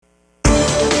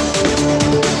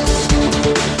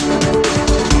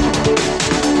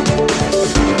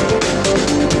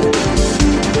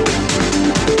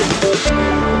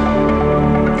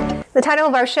title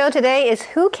of our show today is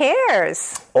Who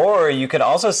Cares? Or you could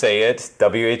also say it,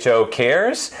 WHO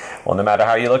cares. Well, no matter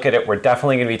how you look at it, we're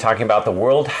definitely going to be talking about the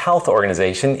World Health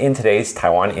Organization in today's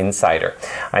Taiwan Insider.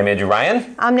 I'm Andrew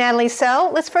Ryan. I'm Natalie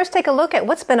So. Let's first take a look at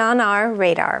what's been on our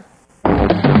radar.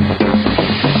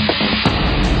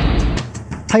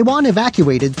 Taiwan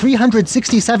evacuated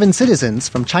 367 citizens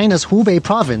from China's Hubei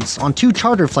province on 2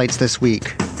 charter flights this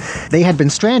week. They had been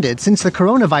stranded since the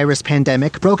coronavirus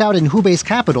pandemic broke out in Hubei's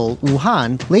capital,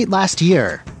 Wuhan, late last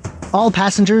year. All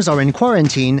passengers are in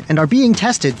quarantine and are being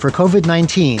tested for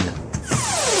COVID-19.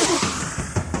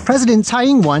 President Tsai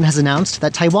Ing-wen has announced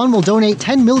that Taiwan will donate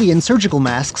 10 million surgical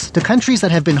masks to countries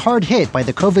that have been hard hit by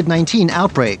the COVID-19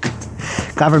 outbreak.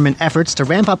 Government efforts to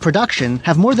ramp up production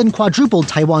have more than quadrupled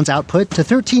Taiwan's output to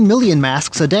 13 million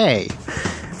masks a day.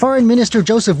 Foreign Minister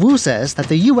Joseph Wu says that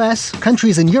the U.S.,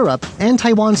 countries in Europe, and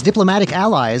Taiwan's diplomatic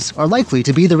allies are likely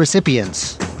to be the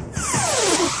recipients.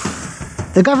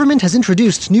 The government has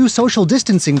introduced new social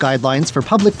distancing guidelines for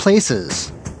public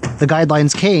places. The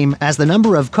guidelines came as the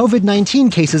number of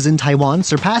COVID-19 cases in Taiwan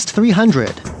surpassed 300.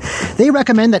 They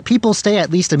recommend that people stay at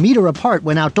least a meter apart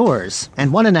when outdoors and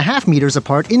 1.5 meters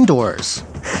apart indoors.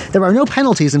 There are no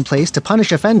penalties in place to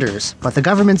punish offenders, but the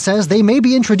government says they may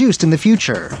be introduced in the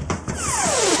future.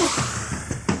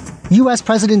 U.S.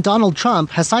 President Donald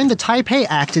Trump has signed the Taipei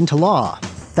Act into law.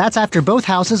 That's after both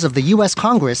houses of the U.S.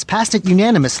 Congress passed it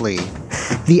unanimously.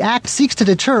 The act seeks to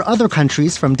deter other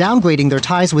countries from downgrading their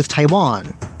ties with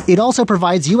Taiwan. It also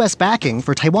provides U.S. backing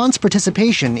for Taiwan's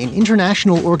participation in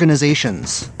international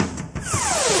organizations.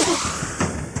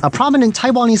 A prominent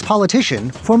Taiwanese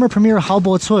politician, former Premier Hao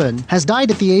Bo-chun, has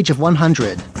died at the age of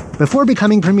 100. Before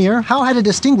becoming premier, Hao had a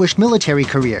distinguished military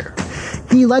career.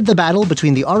 He led the battle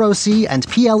between the ROC and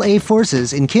PLA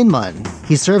forces in Kinmen.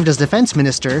 He served as defense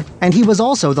minister, and he was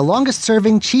also the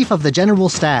longest-serving chief of the general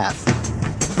staff.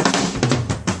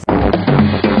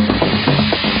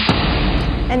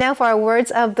 And now for our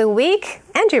words of the week.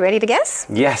 Andrew, ready to guess?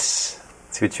 Yes.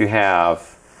 Let's see what you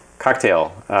have.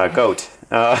 Cocktail. Goat.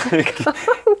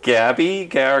 Gabby?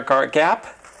 Gap?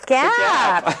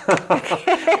 Gap.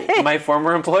 My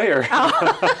former employer.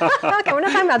 Okay, we're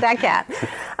not talking about that gap.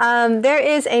 There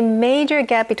is a major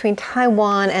gap between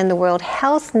Taiwan and the World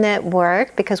Health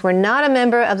Network because we're not a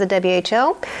member of the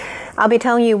WHO. I'll be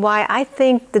telling you why I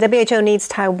think the WHO needs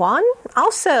Taiwan.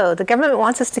 Also, the government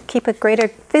wants us to keep a greater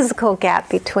physical gap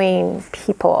between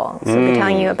people. So I'll be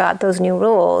telling you about those new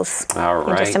rules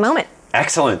in just a moment.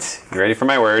 Excellent. You ready for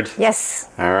my word? Yes.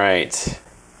 All right.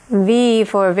 V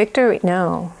for victory.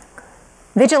 No.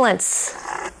 Vigilance.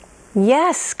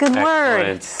 Yes, good word.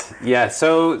 Excellent. Yeah,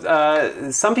 so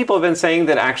some people have been saying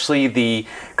that actually the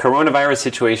coronavirus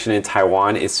situation in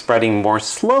Taiwan is spreading more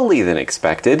slowly than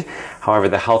expected. However,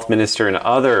 the health minister and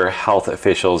other health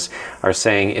officials are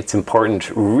saying it's important,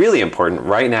 really important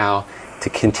right now to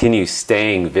continue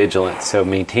staying vigilant. So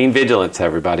maintain vigilance,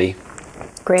 everybody.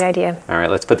 Great idea. All right,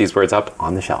 let's put these words up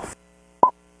on the shelf.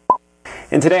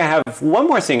 And today I have one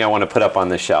more thing I want to put up on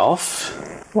the shelf.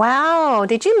 Wow,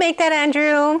 did you make that,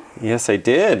 Andrew? Yes, I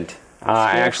did.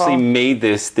 I actually made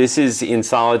this. This is in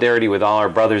solidarity with all our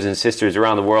brothers and sisters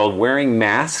around the world wearing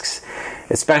masks,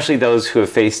 especially those who have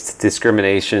faced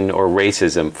discrimination or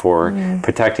racism for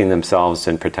protecting themselves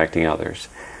and protecting others.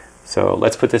 So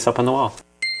let's put this up on the wall.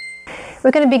 We're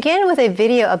going to begin with a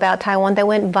video about Taiwan that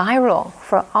went viral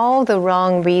for all the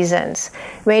wrong reasons.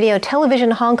 Radio Television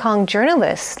Hong Kong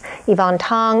journalist Yvonne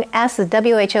Tong asked the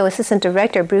WHO Assistant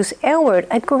Director Bruce Aylward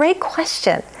a great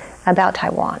question about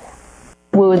Taiwan.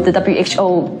 Will the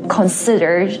WHO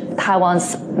consider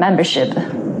Taiwan's membership?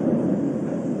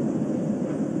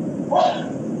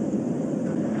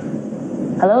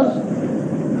 Hello?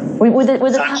 I'm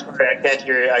sorry, I can't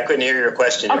hear. I couldn't hear your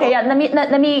question. Okay, yeah. Let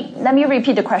me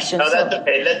repeat the question. No, that's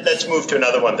okay. Let's move to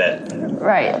another one then.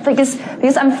 Right, because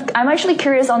I'm actually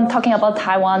curious on talking about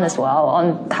Taiwan as well,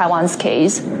 on Taiwan's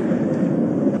case.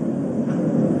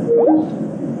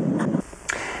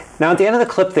 Now, at the end of the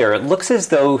clip there, it looks as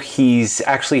though he's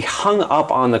actually hung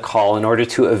up on the call in order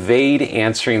to evade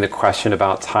answering the question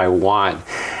about Taiwan.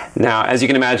 Now, as you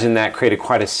can imagine, that created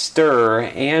quite a stir,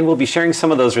 and we'll be sharing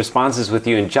some of those responses with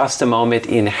you in just a moment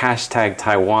in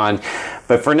 #Taiwan.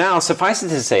 But for now, suffice it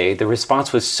to say, the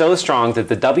response was so strong that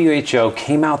the WHO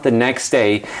came out the next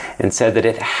day and said that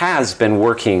it has been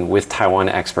working with Taiwan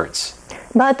experts.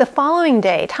 But the following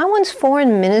day, Taiwan's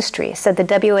foreign ministry said the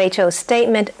WHO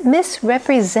statement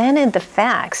misrepresented the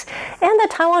facts and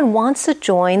that Taiwan wants to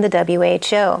join the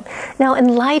WHO. Now, in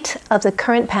light of the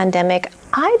current pandemic,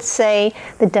 I'd say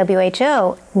the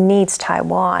WHO needs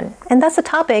Taiwan. And that's the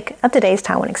topic of today's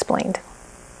Taiwan Explained.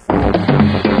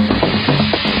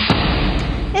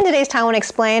 In today's Taiwan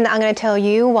Explained, I'm going to tell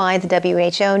you why the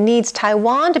WHO needs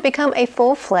Taiwan to become a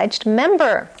full-fledged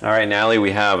member. All right, Natalie,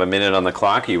 we have a minute on the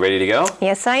clock. Are you ready to go?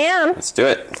 Yes, I am. Let's do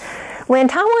it. When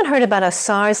Taiwan heard about a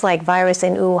SARS-like virus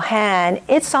in Wuhan,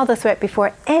 it saw the threat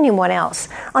before anyone else.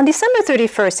 On December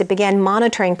 31st, it began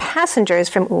monitoring passengers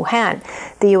from Wuhan.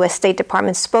 The U.S. State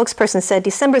Department spokesperson said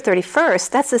December 31st,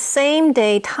 that's the same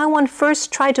day Taiwan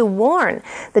first tried to warn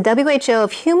the WHO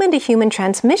of human-to-human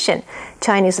transmission.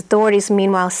 Chinese authorities,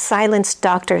 meanwhile, silenced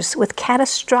doctors with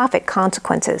catastrophic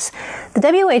consequences.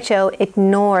 The WHO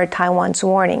ignored Taiwan's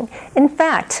warning. In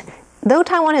fact, though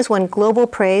Taiwan has won global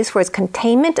praise for its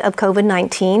containment of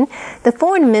COVID-19, the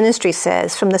Foreign Ministry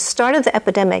says from the start of the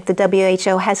epidemic, the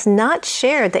WHO has not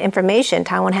shared the information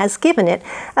Taiwan has given it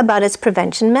about its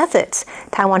prevention methods.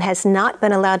 Taiwan has not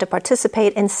been allowed to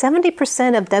participate in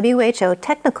 70% of WHO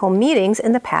technical meetings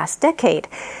in the past decade.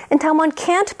 And Taiwan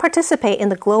can't participate in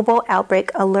the Global Outbreak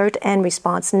Alert and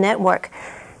Response Network.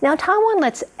 Now, Taiwan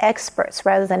lets experts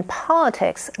rather than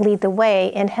politics lead the way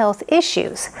in health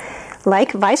issues,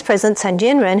 like Vice President Chen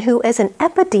Jianren, who is an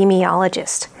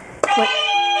epidemiologist.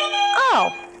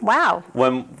 Oh, wow.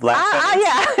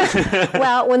 Yeah.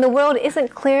 Well, when the world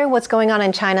isn't clear what's going on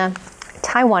in China,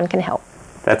 Taiwan can help.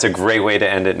 That's a great way to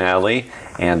end it, Natalie.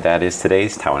 And that is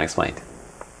today's Taiwan Explained.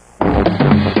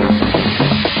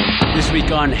 This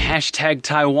week on Hashtag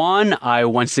Taiwan, I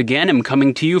once again am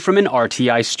coming to you from an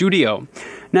RTI studio.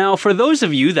 Now, for those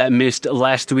of you that missed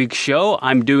last week's show,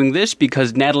 I'm doing this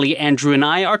because Natalie, Andrew, and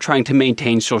I are trying to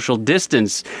maintain social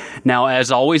distance. Now,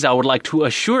 as always, I would like to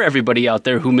assure everybody out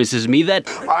there who misses me that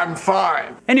I'm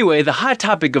fine. Anyway, the hot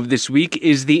topic of this week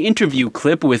is the interview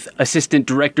clip with Assistant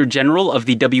Director General of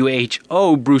the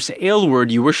WHO, Bruce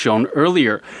Aylward, you were shown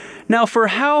earlier. Now, for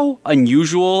how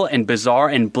unusual and bizarre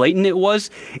and blatant it was,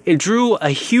 it drew a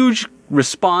huge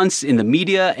response in the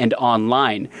media and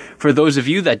online. For those of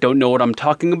you that don't know what I'm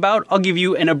talking about, I'll give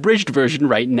you an abridged version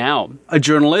right now. A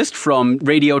journalist from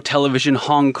Radio Television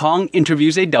Hong Kong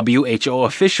interviews a WHO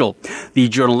official. The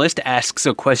journalist asks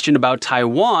a question about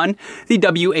Taiwan. The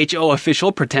WHO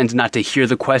official pretends not to hear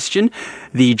the question.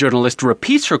 The journalist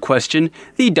repeats her question.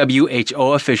 The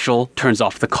WHO official turns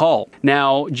off the call.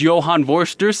 Now, Johan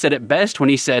Vorster said it best when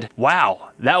he said,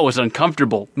 "Wow, that was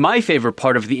uncomfortable." My favorite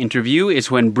part of the interview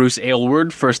is when Bruce Aylward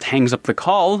first hangs up the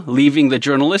call, leaving the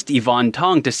journalist Yvonne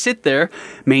Tong to sit there,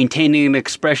 maintaining an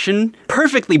expression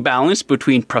perfectly balanced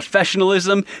between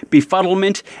professionalism,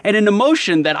 befuddlement, and an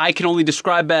emotion that I can only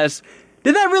describe as,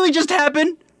 "Did that really just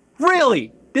happen?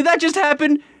 Really? Did that just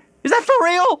happen? Is that for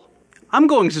real?" I'm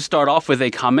going to start off with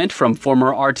a comment from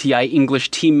former RTI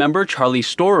English team member Charlie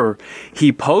Storer.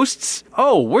 He posts,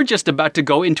 "Oh, we're just about to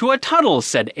go into a tunnel,"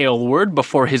 said Aylward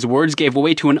before his words gave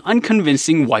way to an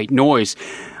unconvincing white noise.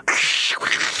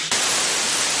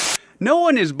 No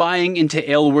one is buying into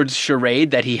Aylward's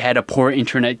charade that he had a poor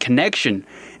internet connection.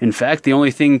 In fact, the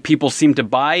only thing people seem to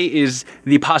buy is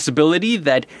the possibility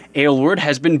that Aylward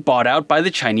has been bought out by the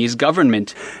Chinese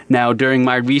government. Now, during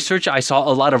my research, I saw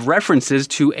a lot of references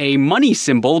to a money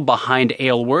symbol behind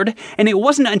Aylward, and it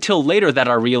wasn't until later that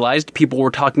I realized people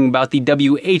were talking about the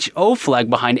WHO flag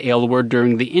behind Aylward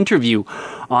during the interview.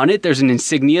 On it, there's an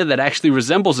insignia that actually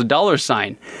resembles a dollar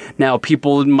sign. Now,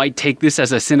 people might take this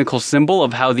as a cynical symbol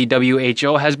of how the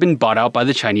WHO has been bought out by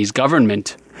the Chinese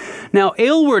government. Now,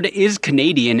 Aylward is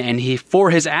Canadian, and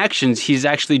for his actions, he's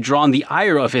actually drawn the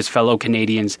ire of his fellow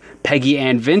Canadians. Peggy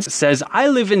Ann Vince says, "I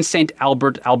live in St.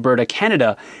 Albert, Alberta,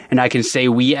 Canada, and I can say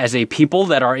we as a people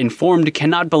that are informed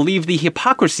cannot believe the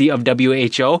hypocrisy of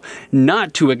WHO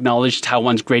not to acknowledge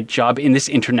Taiwan's great job in this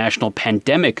international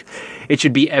pandemic. It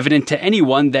should be evident to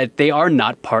anyone that they are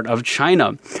not part of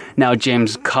China." Now,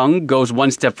 James Kung goes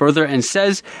one step further and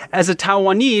says, "As a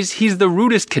Taiwanese, he's the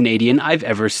rudest Canadian I've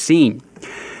ever seen."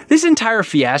 This entire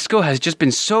fiasco has just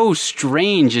been so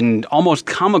strange and almost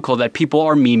comical that people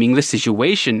are memeing the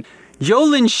situation.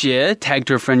 Jolin Xie tagged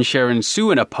her friend Sharon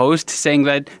Su in a post saying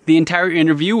that the entire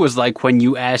interview was like when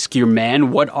you ask your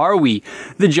man, "What are we?"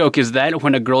 The joke is that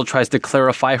when a girl tries to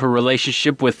clarify her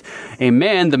relationship with a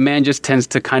man, the man just tends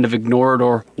to kind of ignore it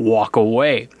or walk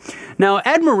away. Now,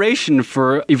 admiration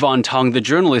for Yvonne Tong, the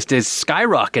journalist, is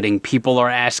skyrocketing. People are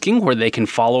asking where they can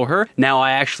follow her. Now,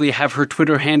 I actually have her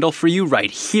Twitter handle for you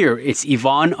right here. It's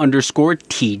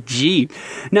Yvonne_TG.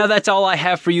 Now, that's all I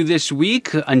have for you this week.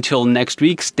 Until next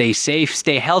week, stay safe,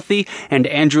 stay healthy, and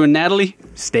Andrew and Natalie,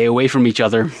 stay away from each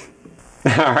other.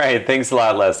 All right, thanks a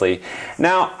lot, Leslie.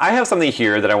 Now, I have something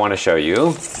here that I want to show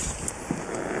you.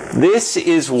 This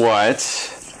is what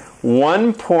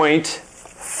 1.5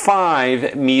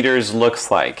 5 meters looks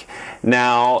like.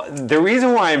 Now, the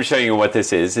reason why I'm showing you what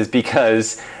this is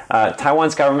because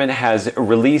Taiwan's government has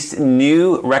released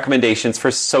new recommendations for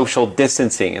social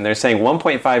distancing, and they're saying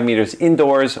 1.5 meters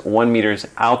indoors, 1 meters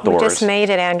outdoors. You just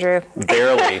made it, Andrew.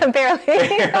 Barely.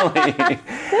 Barely.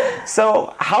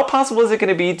 So, how possible is it going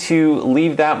to be to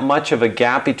leave that much of a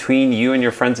gap between you and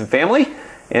your friends and family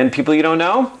and people you don't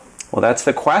know? Well, that's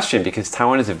the question, because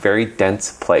Taiwan is a very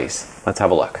dense place. Let's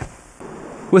have a look.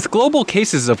 With global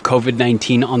cases of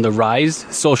COVID-19 on the rise,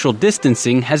 social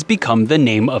distancing has become the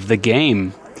name of the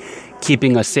game.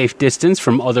 Keeping a safe distance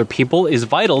from other people is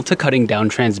vital to cutting down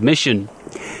transmission.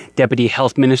 Deputy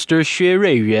Health Minister Xue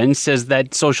Ruiyuan says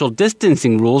that social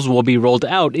distancing rules will be rolled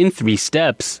out in 3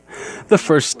 steps. The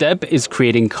first step is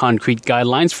creating concrete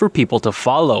guidelines for people to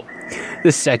follow.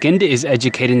 The second is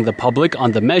educating the public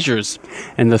on the measures.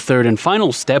 And the third and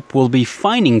final step will be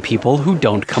fining people who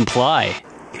don't comply.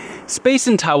 Space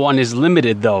in Taiwan is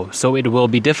limited, though, so it will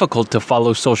be difficult to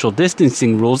follow social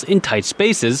distancing rules in tight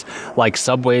spaces like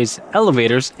subways,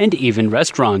 elevators, and even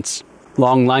restaurants.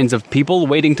 Long lines of people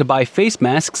waiting to buy face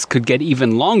masks could get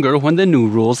even longer when the new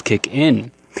rules kick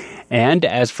in. And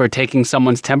as for taking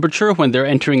someone's temperature when they're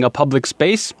entering a public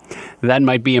space, that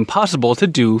might be impossible to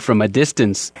do from a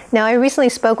distance. Now, I recently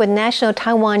spoke with National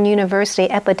Taiwan University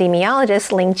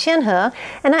epidemiologist Lin Qianhe,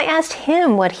 and I asked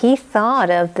him what he thought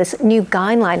of this new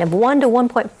guideline of 1 to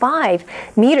 1.5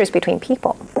 meters between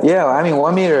people. Yeah, I mean,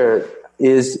 1 meter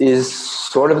is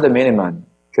sort of the minimum,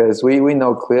 because we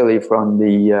know clearly from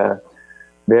the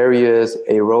various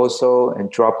aerosol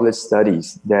and droplet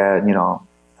studies that,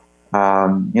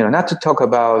 not to talk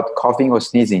about coughing or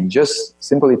sneezing, just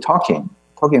simply talking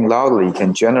loudly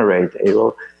can generate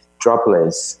aerosol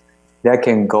droplets that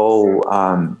can go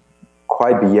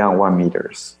quite beyond 1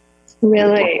 meters.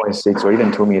 Really? 1.6 or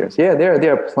even 2 meters. Yeah,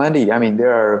 there are plenty. I mean,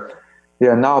 there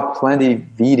are now plenty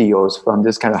videos from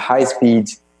this kind of high-speed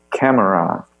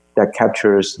camera that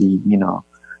captures the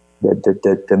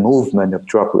movement of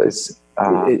droplets.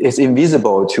 It's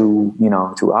invisible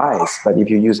to eyes, but if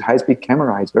you use high-speed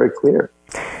camera, it's very clear.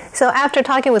 So after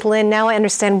talking with Lynn, now I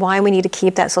understand why we need to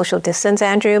keep that social distance,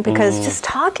 Andrew, because just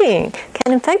talking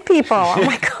can infect people. Oh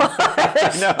my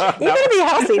gosh. You gotta be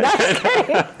healthy. No, just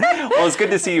kidding. Well, it's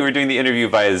good to see you were doing the interview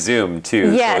via Zoom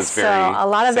too. Yes, so a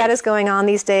lot of that is going on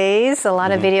these days, a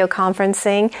lot of video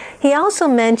conferencing. He also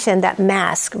mentioned that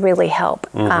masks really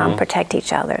help protect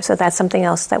each other. So that's something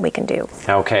else that we can do.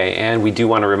 Okay, and we do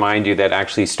want to remind you that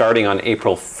actually starting on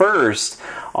April 1st,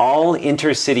 all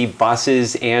intercity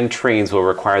buses and trains will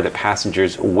require that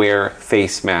passengers wear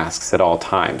face masks at all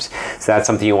times. So that's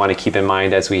something you want to keep in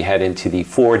mind as we head into the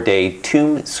 4-day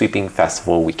Tomb Sweeping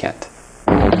Festival weekend.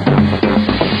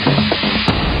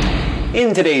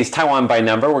 In today's Taiwan by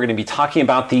Number, we're going to be talking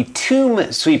about the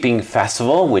Tomb Sweeping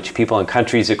Festival, which people in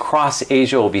countries across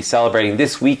Asia will be celebrating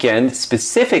this weekend,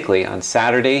 specifically on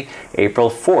Saturday, April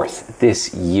 4th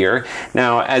this year.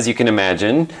 Now, as you can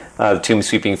imagine, the Tomb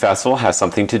Sweeping Festival has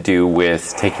something to do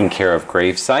with taking care of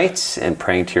grave sites and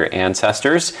praying to your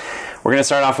ancestors. We're going to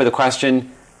start off with a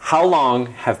question: how long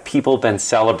have people been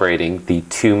celebrating the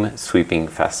Tomb Sweeping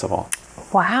Festival?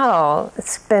 Wow,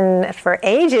 it's been for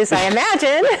ages, I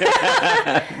imagine.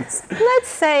 Let's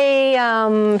say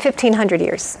 1,500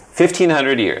 years.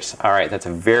 1,500 years. All right, that's a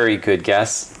very good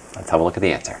guess. Let's have a look at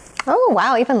the answer. Oh,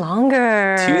 wow, even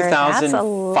longer.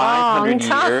 2,500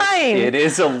 years. It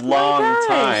is a long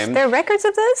time. There are records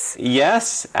of this?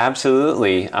 Yes,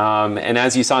 absolutely. And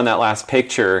as you saw in that last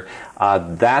picture,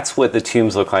 that's what the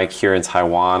tombs look like here in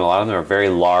Taiwan. A lot of them are very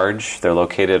large. They're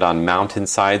located on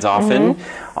mountainsides often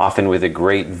with a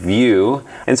great view.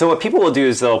 And so what people will do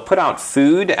is they'll put out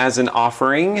food as an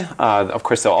offering. Of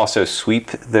course, they'll also sweep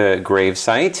the grave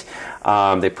site.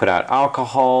 They put out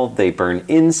alcohol, they burn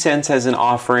incense as an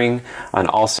offering, and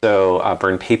also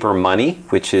burn paper money,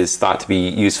 which is thought to be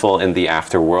useful in the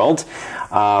afterworld.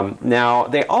 Now,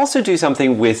 they also do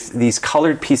something with these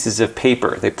colored pieces of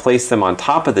paper. They place them on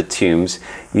top of the tombs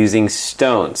using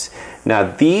stones. Now,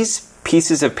 these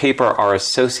pieces of paper are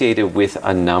associated with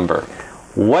a number.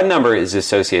 What number is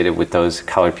associated with those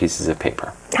colored pieces of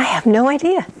paper? I have no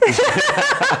idea.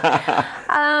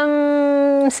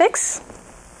 6?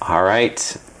 All right.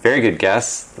 Very good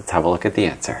guess. Let's have a look at the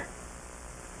answer.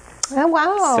 Oh,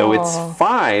 wow. So it's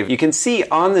 5. You can see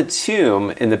on the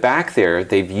tomb in the back there,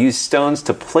 they've used stones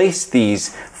to place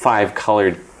these 5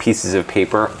 colored pieces of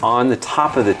paper on the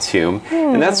top of the tomb.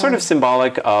 And that's sort of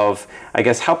symbolic of, I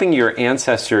guess, helping your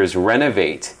ancestors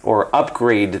renovate or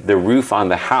upgrade the roof on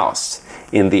the house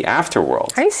in the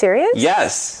afterworld. Are you serious?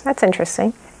 Yes. That's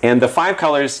interesting. And the 5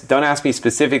 colors, don't ask me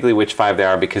specifically which 5 they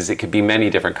are because it could be many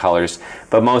different colors,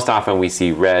 but most often we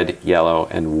see red, yellow,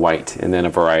 and white, and then a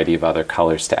variety of other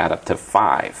colors to add up to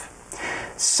 5.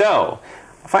 So,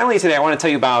 finally today I want to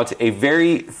tell you about a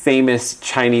very famous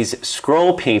Chinese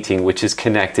scroll painting which is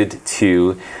connected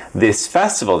to this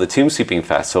festival, the Tomb Sweeping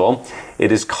Festival.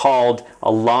 It is called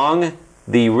Along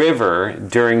the River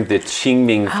during the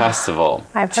Qingming Festival.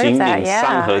 I've heard that,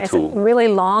 yeah. It's a really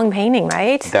long painting,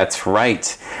 right? That's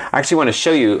right. I actually want to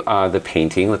show you the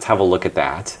painting. Let's have a look at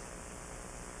that.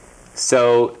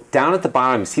 So down at the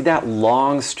bottom, see that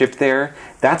long strip there?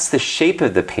 That's the shape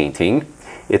of the painting.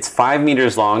 It's 5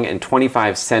 meters long and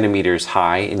 25 centimeters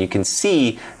high, and you can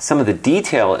see some of the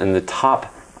detail in the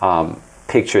top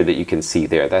picture that you can see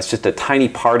there. That's just a tiny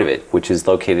part of it, which is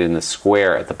located in the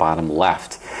square at the bottom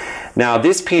left. Now,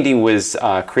 this painting was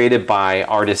created by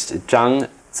artist Zhang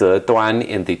Zeduan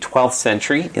in the 12th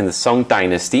century in the Song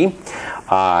Dynasty.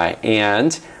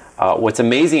 What's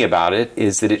amazing about it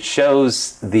is that it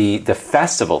shows the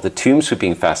festival, the Tomb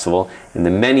Sweeping Festival, and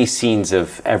the many scenes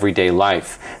of everyday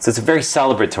life. So it's a very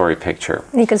celebratory picture.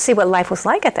 And you can see what life was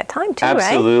like at that time, too, right?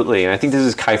 Absolutely. And I think this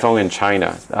is Kaifeng in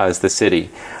China, is the city.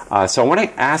 So I want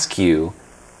to ask you,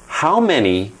 how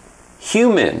many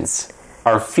humans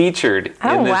are featured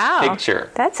in this picture?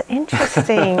 That's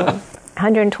interesting.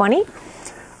 120?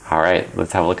 All right,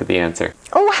 let's have a look at the answer.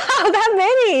 Oh, wow, that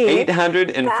many!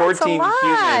 814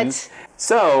 humans.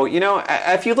 So, you know,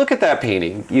 if you look at that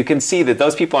painting, you can see that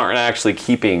those people aren't actually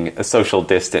keeping a social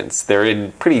distance. They're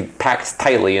pretty packed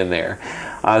tightly in there.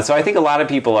 So I think a lot of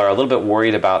people are a little bit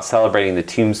worried about celebrating the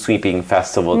Tomb Sweeping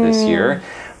Festival this year.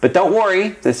 But don't worry,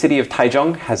 the city of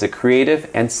Taichung has a creative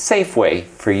and safe way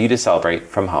for you to celebrate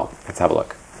from home. Let's have a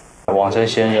look.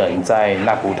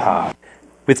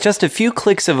 With just a few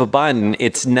clicks of a button,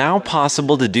 it's now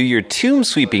possible to do your tomb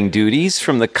sweeping duties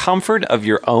from the comfort of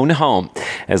your own home,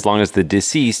 as long as the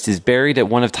deceased is buried at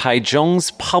one of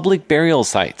Taichung's public burial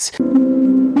sites.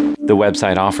 The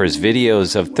website offers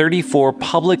videos of 34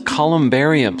 public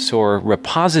columbariums, or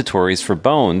repositories for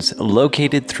bones,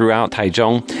 located throughout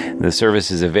Taichung. The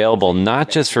service is available not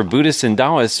just for Buddhists and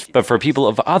Taoists, but for people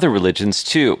of other religions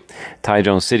too.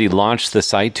 Taichung City launched the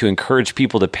site to encourage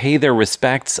people to pay their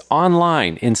respects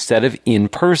online instead of in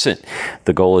person.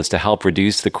 The goal is to help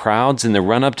reduce the crowds in the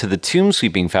run-up to the Tomb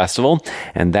Sweeping Festival,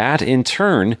 and that, in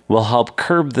turn, will help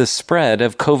curb the spread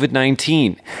of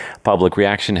COVID-19. Public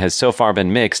reaction has so far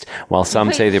been mixed. While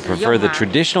some say they prefer the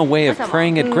traditional way of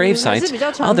praying at grave sites,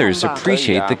 others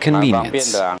appreciate the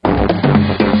convenience.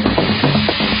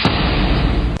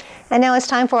 And now it's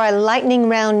time for our lightning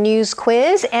round news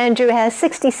quiz. Andrew has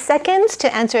 60 seconds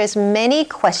to answer as many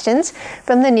questions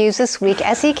from the news this week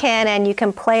as he can, and you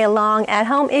can play along at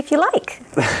home if you like.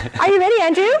 Are you ready,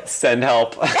 Andrew? Send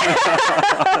help.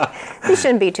 This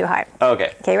shouldn't be too hard.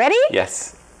 Okay. Okay, ready?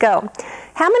 Yes. Go.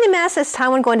 How many masks is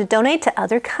Taiwan going to donate to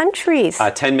other countries?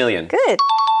 10 million. Good.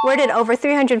 Where did over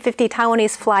 350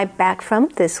 Taiwanese fly back from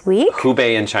this week?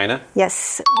 Hubei in China.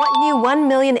 Yes. What new 1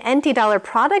 million NT dollar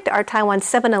product are Taiwan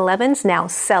 7-Elevens now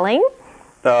selling?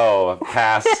 Oh,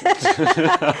 pass.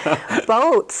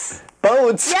 Boats.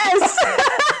 Boats? Yes.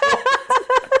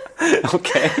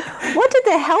 Okay. What did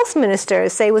the health minister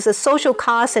say was the social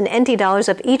cost in NT dollars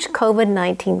of each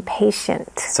COVID-19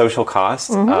 patient? Social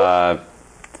cost?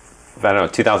 I don't know,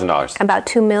 $2,000. About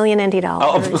 2 million NT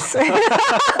dollars.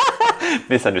 Oh.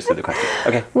 Misunderstood the question.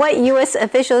 Okay. What U.S.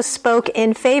 officials spoke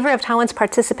in favor of Taiwan's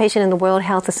participation in the World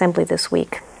Health Assembly this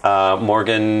week?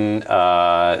 Morgan,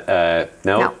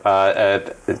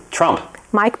 Trump.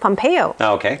 Mike Pompeo.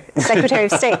 Oh, okay. Secretary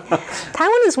of State.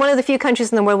 Taiwan is one of the few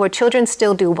countries in the world where children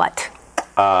still do what?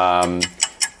 Go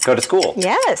to school.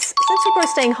 Yes. Since people are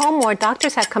staying home more,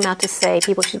 doctors have come out to say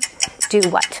people should do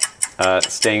what?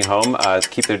 Staying home,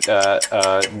 keep their,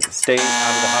 staying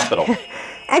out of the hospital.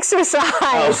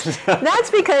 Exercise. Oh. That's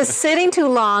because sitting too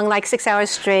long, like 6 hours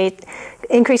straight,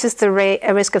 increases the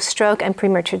risk of stroke and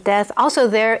premature death. Also,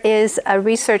 there is a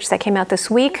research that came out this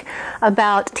week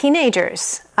about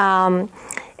teenagers. And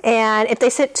if they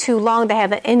sit too long, they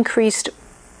have an increased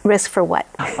risk for what?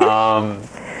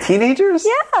 Teenagers?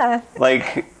 Yeah.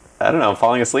 Like, I don't know,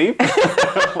 falling asleep?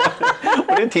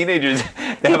 What do teenagers?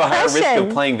 They have a higher risk of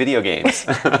playing video games.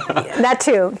 That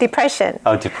too. Depression.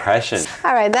 Oh, depression.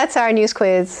 All right, that's our news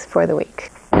quiz for the week.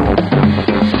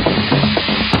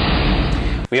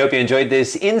 We hope you enjoyed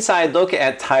this inside look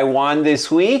at Taiwan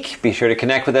this week. Be sure to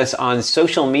connect with us on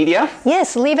social media.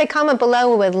 Yes, leave a comment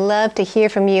below. We would love to hear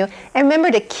from you. And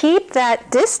remember to keep that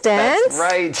distance. That's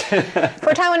right.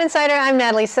 For Taiwan Insider, I'm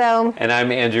Natalie So. And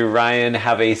I'm Andrew Ryan.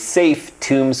 Have a safe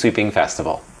Tomb Sweeping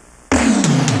Festival.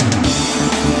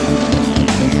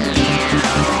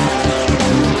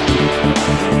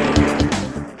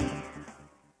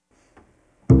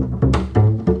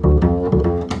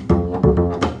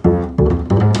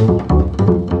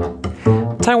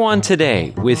 Taiwan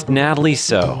Today with Natalie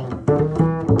So.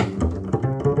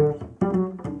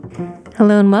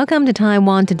 Hello and welcome to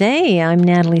Taiwan Today. I'm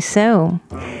Natalie So.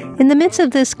 In the midst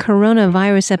of this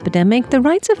coronavirus epidemic, the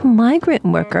rights of migrant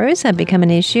workers have become an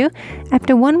issue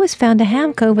after one was found to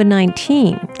have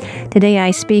COVID-19. Today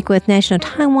I speak with National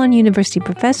Taiwan University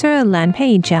professor Lan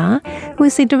Peijia, who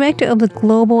is the director of the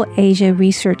Global Asia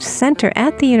Research Center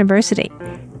at the university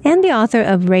and the author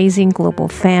of Raising Global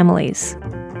Families.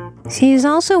 She is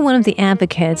also one of the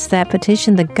advocates that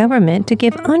petitioned the government to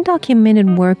give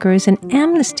undocumented workers an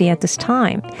amnesty at this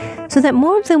time so that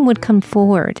more of them would come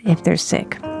forward if they're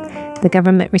sick. The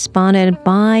government responded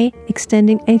by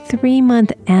extending a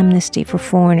 3-month amnesty for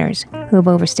foreigners who have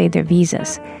overstayed their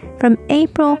visas from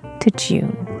April to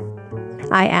June.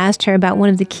 I asked her about one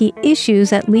of the key issues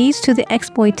that leads to the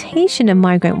exploitation of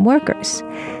migrant workers,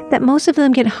 that most of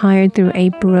them get hired through a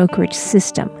brokerage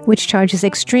system, which charges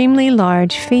extremely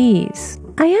large fees.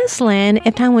 I asked Lan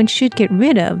if Taiwan should get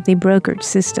rid of the brokerage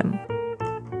system.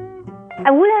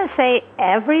 I wouldn't say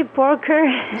every broker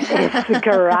is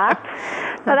corrupt,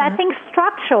 but I think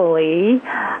structurally,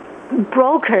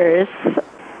 brokers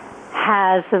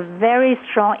has a very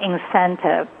strong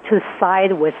incentive to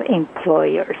side with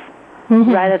employers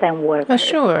rather than workers. Oh,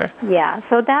 sure. Yeah,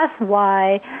 so that's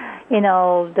why,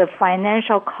 the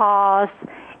financial costs,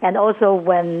 and also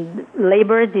when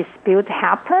labor disputes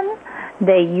happen,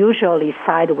 they usually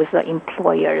side with the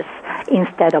employers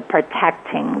instead of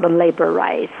protecting the labor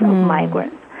rights of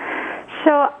migrants.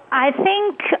 So I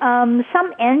think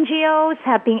some NGOs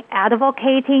have been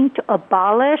advocating to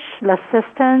abolish the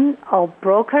system of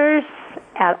brokers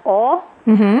at all.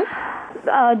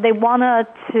 They wanted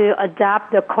to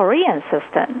adopt the Korean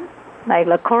system. Like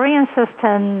the Korean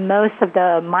system, most of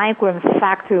the migrant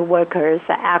factory workers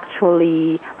are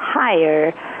actually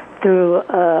hired through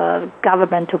a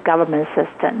government-to-government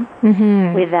system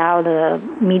without the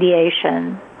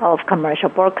mediation of commercial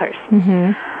brokers.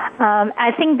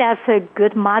 I think that's a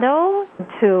good model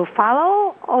to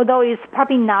follow, although it's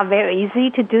probably not very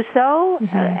easy to do so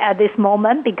at this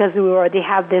moment because we already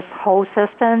have this whole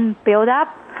system built up.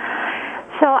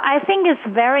 So I think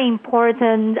it's very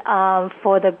important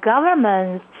for the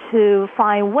government to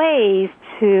find ways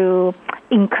to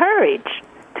encourage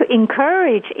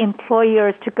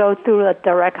employers to go through the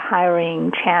direct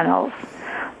hiring channels.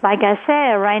 Like I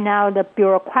said, right now the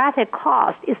bureaucratic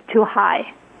cost is too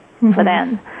high for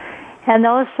them. And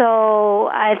also,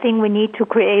 I think we need to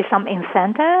create some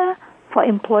incentive for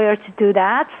employers to do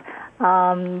that.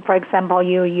 For example,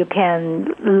 you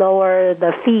can lower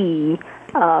the fee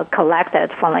collected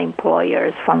from the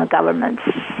employers, from the governments,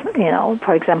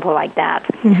 for example, like that.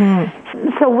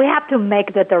 So we have to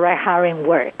make the direct hiring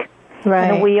work.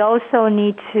 Right. And we also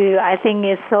need to, I think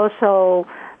it's also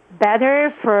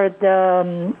better for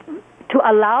to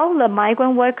allow the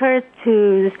migrant workers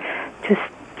to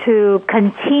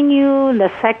continue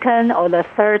the second or the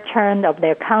third term of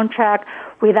their contract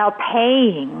without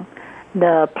paying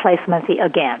the placement fee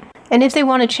again. And if they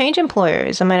want to change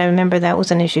employers, I remember that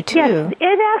was an issue too. Yes,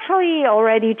 it actually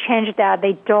already changed that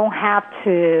they don't have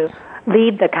to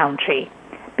leave the country.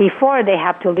 Before, they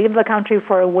have to leave the country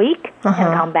for a week and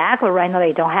come back, but right now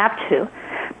they don't have to.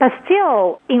 But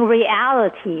still, in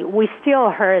reality, we still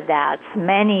heard that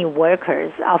many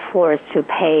workers are forced to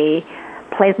pay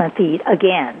placement fees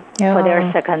again for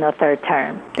their second or third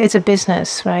term. It's a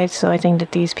business, right? So I think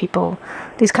that these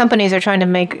companies are trying to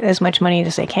make as much money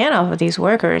as they can off of these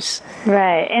workers.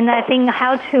 Right. And I think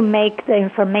how to make the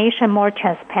information more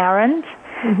transparent,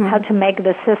 how to make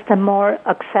the system more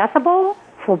accessible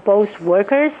for both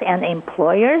workers and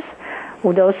employers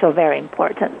would also very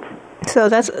important. So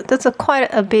that's quite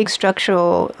a big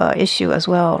structural issue as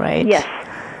well, right? Yes.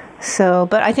 So,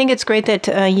 but I think it's great that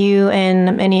you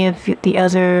and many of the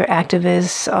other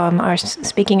activists are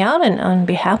speaking out on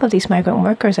behalf of these migrant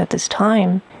workers at this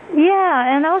time.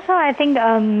 Yeah, and also I think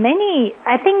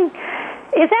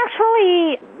it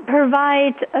actually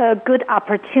provides a good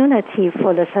opportunity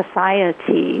for the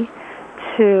society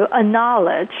to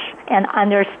acknowledge and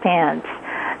understand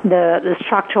the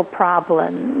structural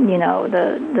problem.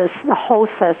 The whole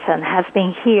system has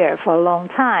been here for a long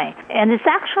time. And it's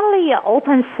actually an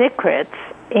open secret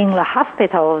in the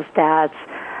hospitals that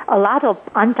a lot of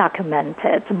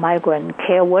undocumented migrant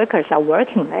care workers are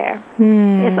working there.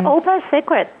 It's open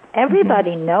secret.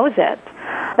 Everybody knows it.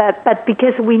 But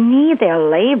because we need their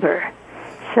labor,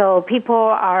 so people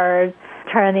are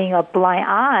turning a blind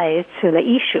eye to the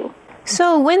issue.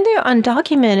 So when they're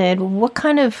undocumented, what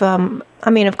kind of,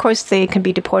 of course they can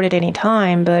be deported any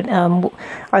time, but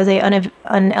are they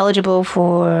ineligible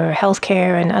for health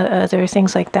care and other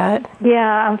things like that?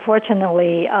 Yeah,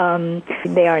 unfortunately,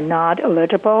 they are not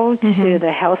eligible to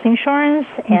the health insurance.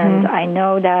 And I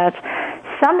know that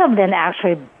some of them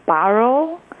actually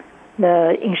borrow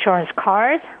the insurance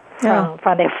card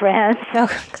from their friends. No,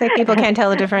 so people can't tell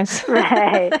the difference.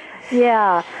 Right,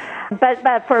 yeah.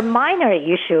 But for minor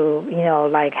issue,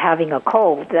 like having a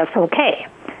cold, that's okay.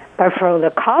 But for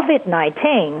the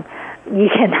COVID-19, you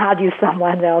cannot use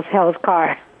someone else's health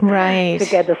card to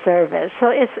get the service. So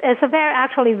it's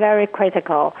actually very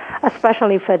critical,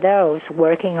 especially for those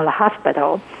working in the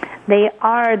hospital. They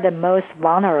are the most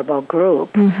vulnerable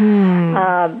group.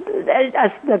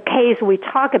 As the case we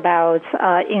talked about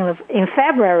in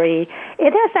February,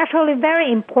 it is actually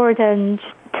very important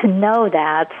to know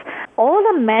that all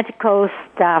the medical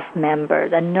staff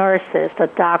members, the nurses, the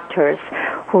doctors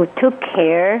who took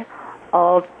care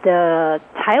of the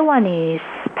Taiwanese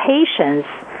patients,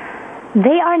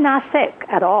 they are not sick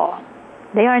at all.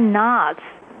 They are not.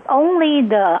 Only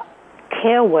the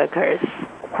care workers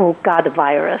who got the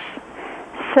virus.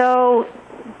 So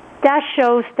that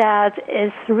shows that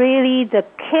it's really the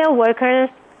care workers,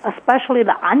 especially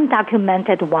the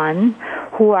undocumented ones,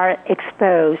 who are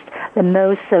exposed the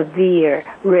most severe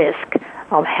risk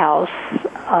of health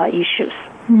issues.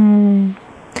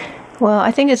 Well,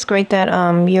 I think it's great that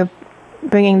you're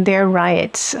bringing their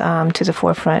rights to the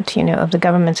forefront, of the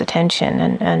government's attention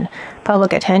and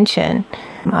public attention.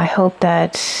 I hope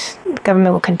that the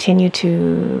government will continue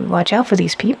to watch out for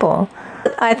these people.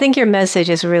 I think your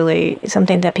message is really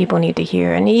something that people need to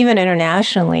hear, and even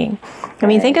internationally. I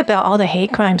mean, think about all the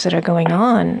hate crimes that are going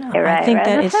on. Right, I think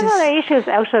that it's similar issues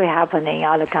actually happening in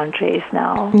other countries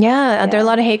now. Yeah, there are a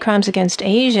lot of hate crimes against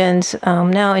Asians.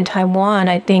 Now in Taiwan,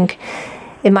 I think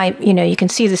it might, you can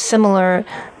see the similar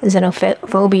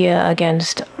xenophobia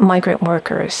against migrant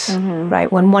workers, right?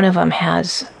 When one of them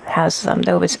has them,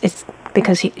 though it's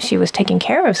because she was taking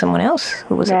care of someone else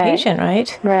who was a patient,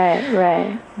 right?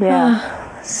 Right. Yeah.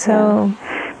 So,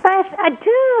 but I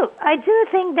do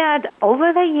think that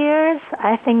over the years,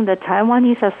 I think the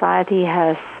Taiwanese society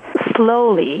has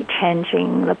slowly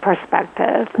changing the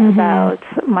perspective about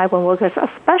migrant workers,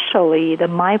 especially the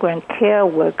migrant care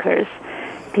workers,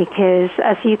 because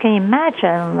as you can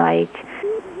imagine,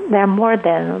 there are more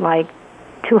than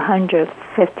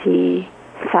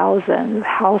 250,000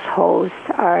 households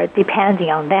are depending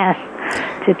on them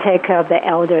to take care of the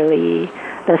elderly,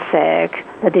 the sick,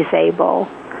 the disabled.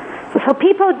 So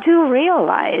people do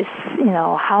realize,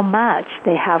 how much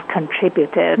they have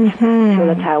contributed to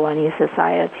the Taiwanese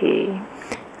society.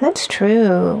 That's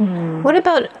true. What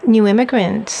about new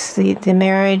immigrants, the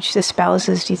marriage, the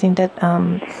spouses? Do you think that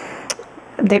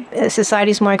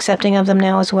society is more accepting of them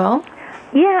now as well?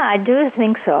 Yeah, I do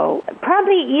think so.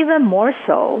 Probably even more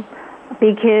so,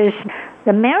 because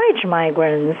the marriage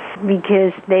migrants,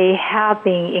 because they have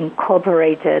been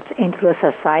incorporated into the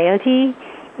society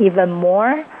even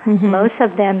more, most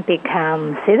of them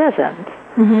become citizens.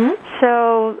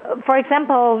 So, for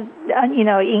example,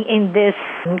 in this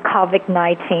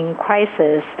COVID-19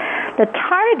 crisis, the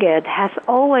target has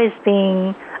always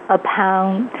been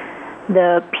upon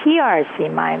the PRC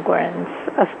migrants,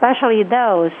 especially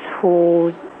those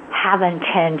who haven't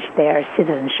changed their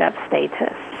citizenship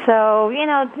status. So,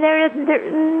 there is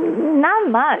not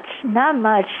much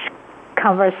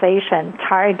conversation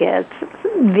targets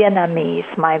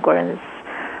Vietnamese migrants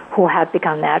who have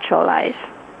become naturalized.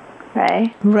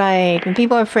 Right. And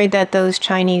people are afraid that those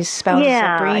Chinese spouses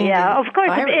are bringing the of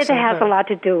course, it has a lot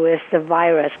to do with the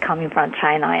virus coming from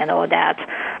China and all that.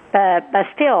 But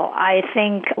still, I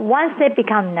think once they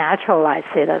become naturalized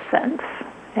citizens,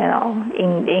 in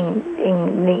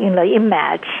the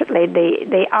image,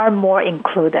 they are more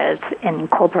included and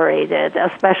incorporated,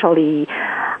 especially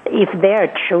if their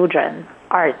children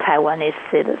are Taiwanese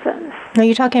citizens. Are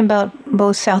you talking about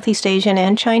both Southeast Asian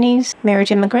and Chinese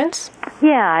marriage immigrants?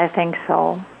 Yeah, I think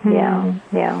so. Yeah.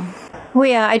 Well,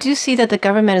 yeah, I do see that the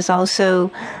government has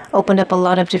also opened up a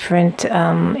lot of different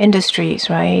industries,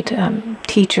 right?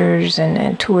 Teachers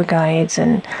and tour guides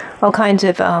and all kinds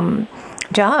of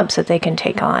jobs that they can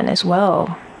take on as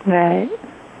well. Right.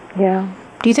 Yeah.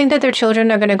 Do you think that their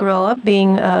children are going to grow up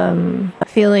being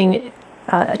feeling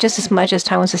just as much as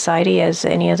Taiwan society as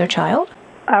any other child?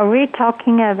 Are we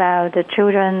talking about the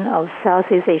children of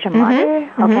Southeast Asian mother?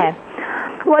 Okay.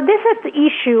 Well, this is the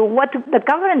issue. What the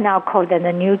government now calls it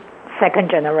the new second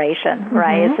generation,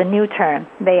 right? It's a new term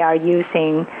they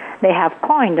have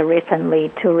coined recently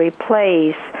to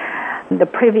replace the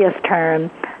previous term,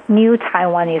 new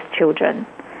Taiwanese children.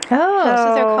 Oh,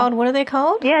 so they're called, what are they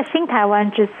called? Yeah, 新台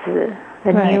湾之子,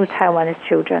 the new Taiwanese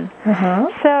children. Uh-huh.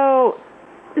 So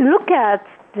look at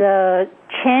the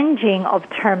changing of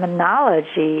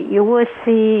terminology. You will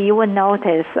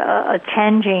notice a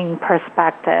changing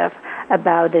perspective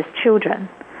about these children,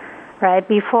 right?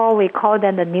 Before we call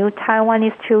them the new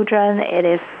Taiwanese children,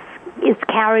 it's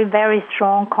carry very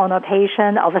strong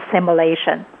connotation of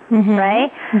assimilation. Right?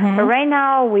 But right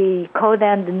now we call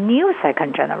them the new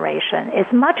second generation. It's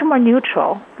much more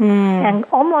neutral and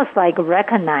almost like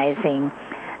recognizing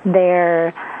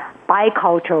their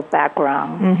bicultural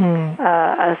background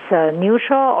as a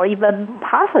neutral or even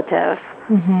positive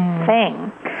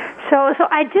thing. So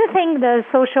I do think the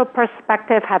social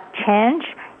perspective have changed,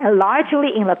 and largely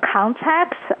in the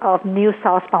context of new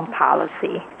southbound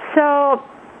policy. So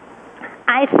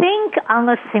I think on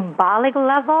a symbolic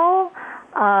level,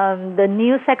 the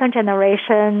new second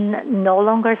generation no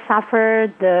longer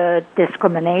suffer the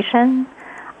discrimination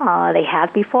they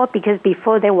had before, because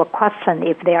before they were questioned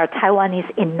if they are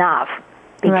Taiwanese enough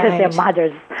because their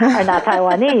mothers are not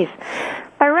Taiwanese.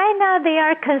 But right now they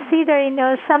are considered,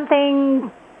 something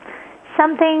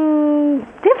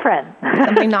different.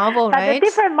 Something novel, right? But the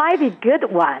different might be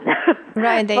good one.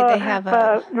 Right, they have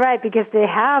right, because they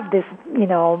have this,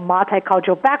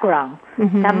 multicultural background.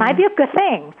 That might be a good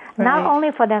thing. Right. Not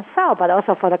only for themselves, but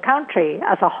also for the country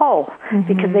as a whole,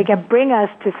 because they can bring us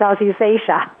to Southeast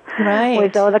Asia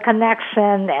with all the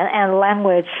connection and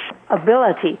language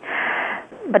ability.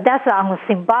 But that's on a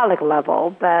symbolic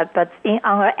level. But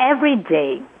on an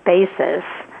everyday basis,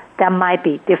 that might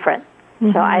be different.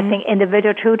 So I think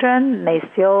individual children may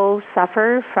still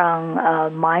suffer from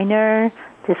minor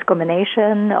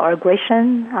discrimination or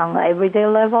aggression on an everyday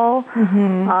level.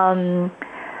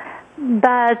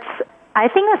 But I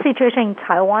think the situation in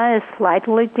Taiwan is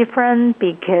slightly different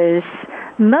because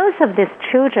most of these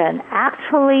children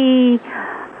actually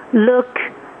look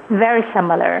very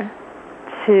similar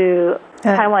to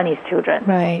Taiwanese children.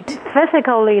 Right.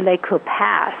 Physically, they could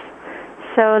pass.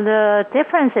 So the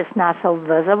difference is not so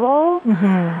visible.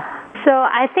 So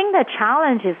I think the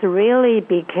challenge is really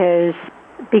because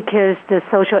the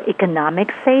socioeconomic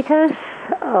status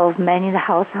of many of the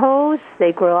households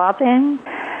they grow up in.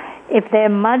 If their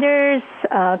mothers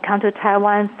come to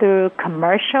Taiwan through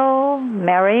commercial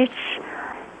marriage,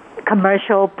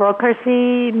 commercial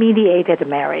brokercy mediated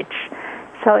marriage,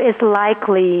 so it's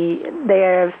likely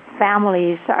their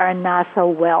families are not so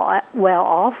well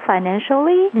off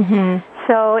financially.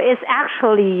 So it's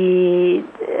actually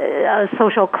a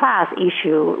social class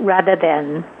issue rather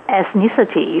than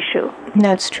ethnicity issue.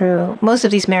 That's true. Most of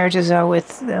these marriages are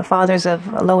with fathers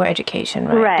of lower education,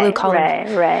 right? Blue collar,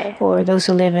 right. Or those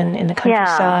who live in the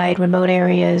countryside, remote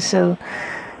areas. So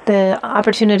the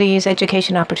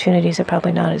education opportunities are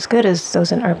probably not as good as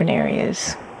those in urban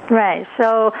areas. Right.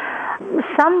 So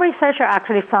some researchers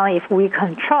actually found if we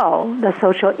control the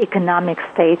socioeconomic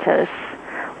status,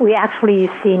 we actually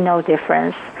see no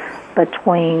difference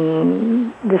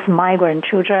between these migrant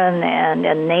children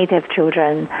and native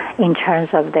children in terms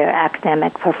of their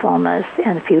academic performance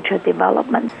and future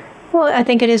development. Well, I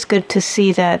think it is good to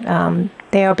see that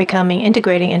they are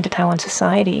integrating into Taiwan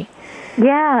society.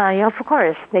 Yeah, of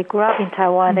course. They grew up in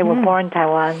Taiwan. They were born in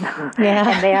Taiwan.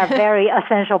 And they are very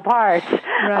essential parts of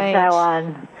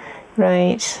Taiwan.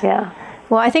 Right. Yeah.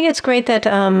 Well, I think it's great that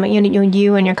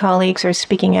you and your colleagues are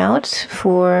speaking out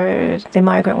for the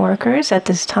migrant workers at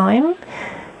this time.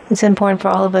 It's important for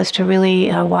all of us to really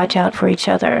watch out for each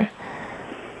other.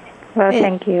 Well,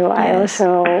 thank you. Yes.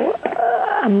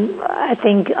 I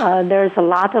think there's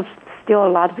still a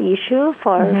lot of issue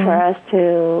for us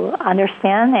to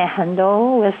understand and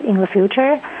handle in the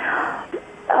future.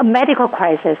 A medical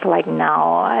crisis like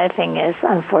now, I think, is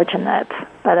unfortunate,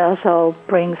 but also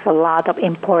brings a lot of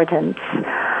important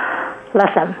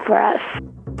lesson for us.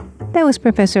 That was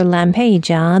Professor Lam Pei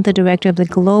Jia, the director of the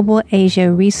Global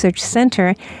Asia Research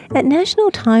Center at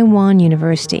National Taiwan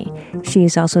University. She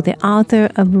is also the author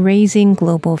of Raising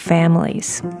Global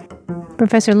Families.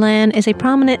 Professor Lam is a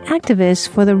prominent activist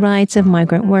for the rights of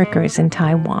migrant workers in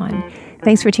Taiwan.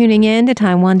 Thanks for tuning in to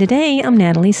Taiwan Today. I'm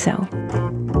Natalie So.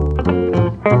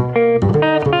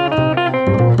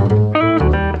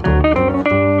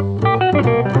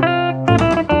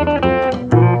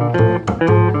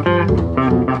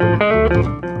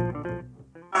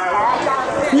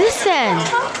 Listen!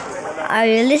 Are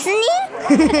you listening?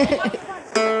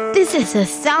 This is the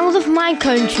sound of my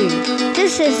country.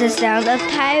 This is the sound of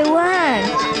Taiwan.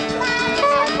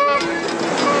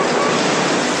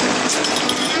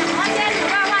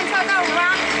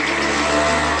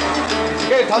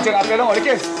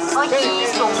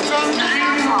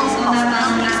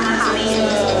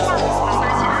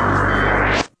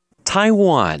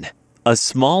 Taiwan, a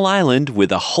small island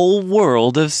with a whole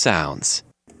world of sounds.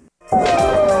 Welcome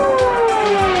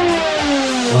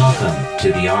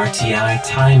to the RTI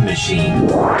Time Machine.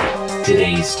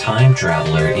 Today's time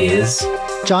traveler is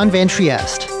John Van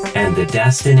Trieste. And the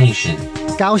destination,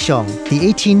 Kaohsiung, the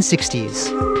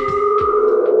 1860s.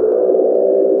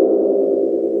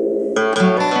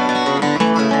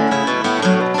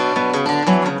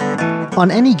 On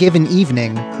any given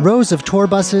evening, rows of tour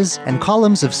buses and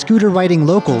columns of scooter-riding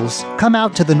locals come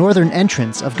out to the northern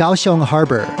entrance of Kaohsiung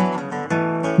Harbor.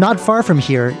 Not far from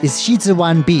here is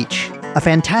Shiziwan Beach, a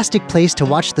fantastic place to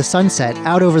watch the sunset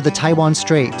out over the Taiwan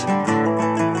Strait.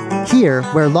 Here,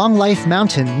 where Long Life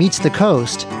Mountain meets the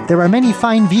coast, there are many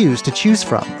fine views to choose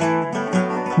from.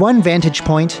 One vantage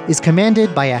point is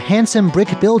commanded by a handsome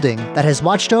brick building that has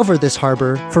watched over this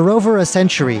harbor for over a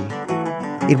century.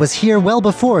 It was here well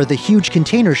before the huge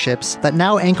container ships that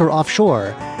now anchor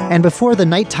offshore, and before the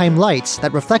nighttime lights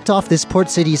that reflect off this port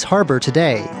city's harbor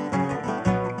today.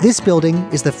 This building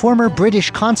is the former British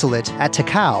consulate at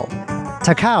Takao,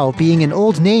 Takao being an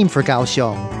old name for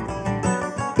Kaohsiung.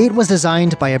 It was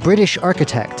designed by a British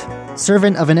architect,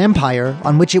 servant of an empire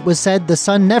on which it was said the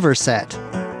sun never set.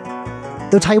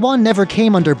 Though Taiwan never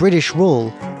came under British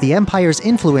rule, the empire's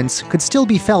influence could still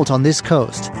be felt on this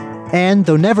coast. And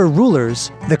though never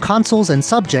rulers, the consuls and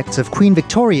subjects of Queen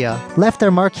Victoria left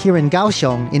their mark here in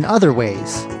Kaohsiung in other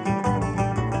ways.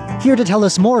 Here to tell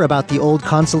us more about the old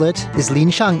consulate is Lin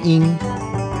Shang-ying.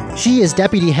 She is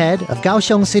deputy head of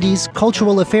Kaohsiung City's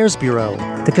Cultural Affairs Bureau,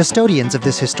 the custodians of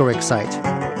this historic site.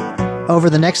 Over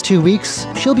the next 2 weeks,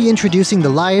 she'll be introducing the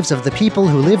lives of the people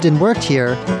who lived and worked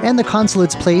here and the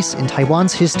consulate's place in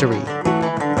Taiwan's history.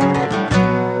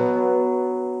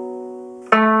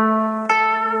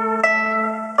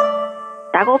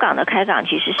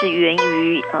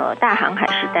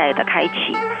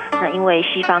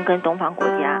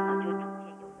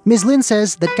 Ms. Lin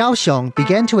says that Kaohsiung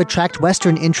began to attract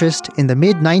Western interest in the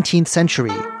mid-19th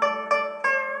century.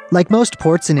 Like most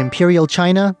ports in Imperial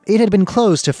China, it had been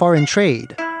closed to foreign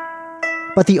trade.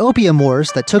 But the Opium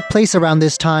Wars that took place around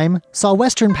this time saw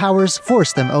Western powers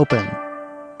force them open.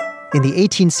 In the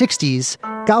 1860s,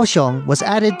 Kaohsiung was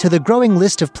added to the growing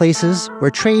list of places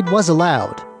where trade was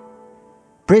allowed.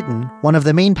 Britain, one of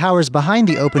the main powers behind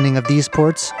the opening of these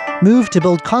ports, moved to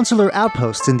build consular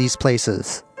outposts in these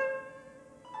places.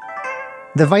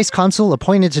 The vice consul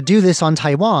appointed to do this on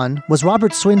Taiwan was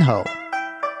Robert Swinhoe.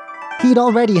 He'd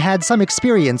already had some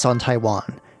experience on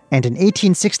Taiwan, and in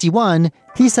 1861,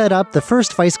 he set up the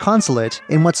first vice consulate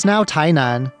in what's now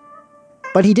Tainan.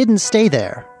 But he didn't stay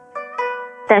there.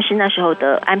 但是那时候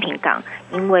的安平港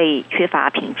因为缺乏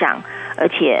屏障，而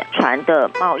且船的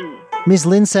贸易 Ms.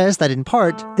 Lin says that in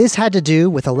part, this had to do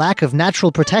with a lack of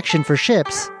natural protection for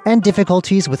ships and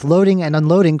difficulties with loading and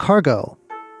unloading cargo.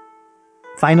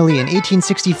 Finally, in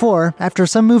 1864, after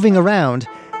some moving around,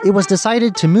 it was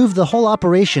decided to move the whole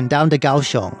operation down to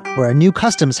Kaohsiung, where a new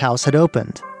customs house had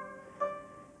opened.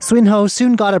 Swinhoe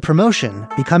soon got a promotion,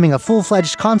 becoming a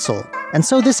full-fledged consul, and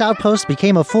so this outpost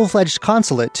became a full-fledged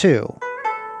consulate too.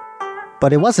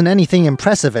 But it wasn't anything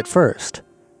impressive at first.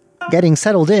 Getting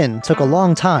settled in took a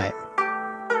long time.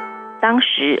 当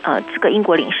时这个英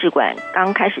国领事馆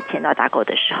刚开始迁到打狗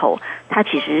的时候，它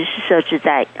其实是设置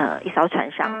在一艘船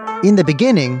上。In the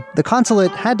beginning, the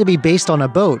consulate had to be based on a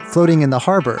boat floating in the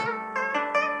harbor.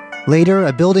 Later,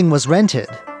 a building was rented,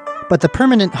 but the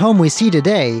permanent home we see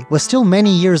today was still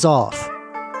many years off.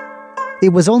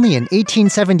 It was only in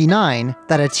 1879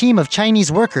 that a team of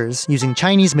Chinese workers using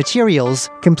Chinese materials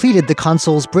completed the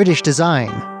consul's British design.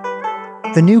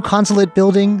 The new consulate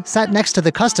building sat next to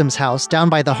the customs house down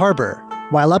by the harbor,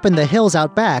 while up in the hills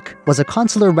out back was a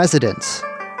consular residence.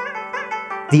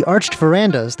 The arched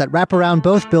verandas that wrap around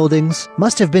both buildings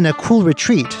must have been a cool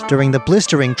retreat during the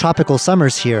blistering tropical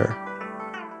summers here.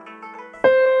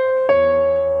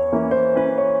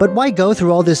 But why go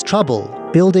through all this trouble,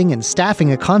 building and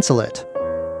staffing a consulate?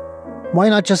 Why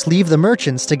not just leave the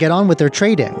merchants to get on with their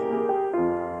trading?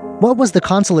 What was the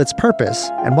consulate's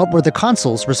purpose, and what were the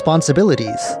consul's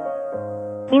responsibilities?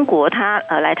 英国它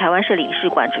来台湾设领事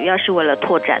馆，主要是为了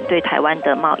拓展对台湾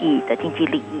的贸易的经济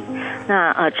利益。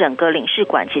那整个领事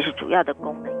馆其实主要的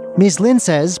功能。Ms. Lin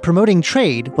says promoting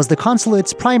trade was the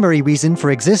consulate's primary reason for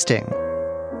existing.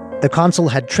 The consul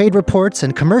had trade reports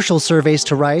and commercial surveys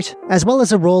to write, as well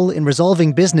as a role in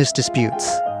resolving business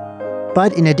disputes.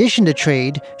 But in addition to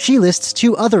trade, she lists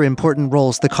two other important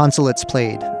roles the consulates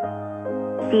played.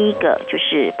 第一个就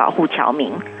是保护侨民，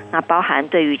那包含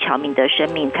对于侨民的生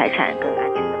命、财产跟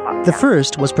安全的保 The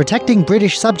first was protecting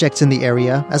British subjects in the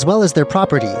area as well as their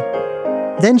property.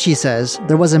 Then, she says,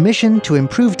 there was a mission to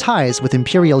improve ties with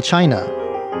Imperial China.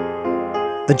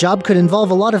 The job could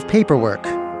involve a lot of paperwork.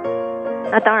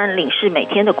 那当然，领事每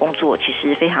天的工作其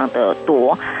实非常的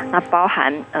多，那包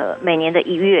含每年的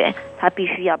1月，他必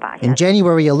须要把。In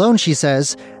January alone, she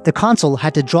says, the consul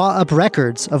had to draw up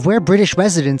records of where British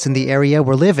residents in the area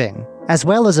were living, as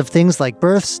well as of things like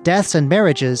births, deaths, and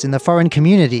marriages in the foreign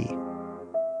community.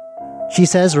 She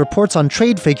says reports on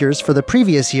trade figures for the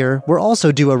previous year were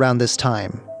also due around this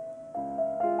time.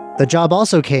 The job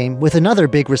also came with another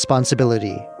big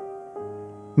responsibility.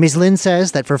 Ms. Lin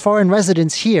says that for foreign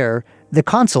residents here, the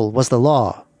consul was the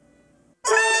law.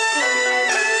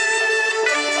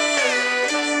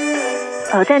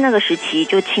 在那个时期，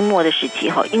就清末的时期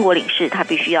哈，英国领事他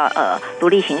必须要独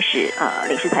立行使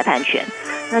领事裁判权。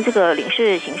那这个领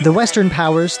事行使 The Western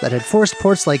powers that had forced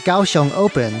ports like Kaohsiung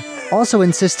open also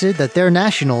insisted that their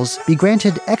nationals be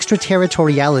granted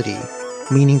extraterritoriality,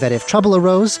 meaning that if trouble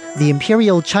arose, the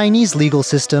imperial Chinese legal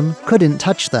system couldn't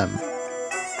touch them.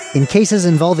 In cases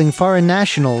involving foreign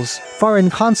nationals, foreign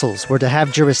consuls were to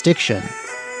have jurisdiction.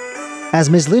 As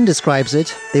Ms. Lin describes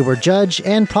it, they were judge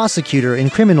and prosecutor in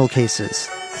criminal cases,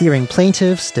 hearing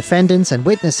plaintiffs, defendants, and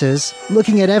witnesses,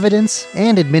 looking at evidence,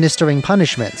 and administering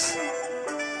punishments.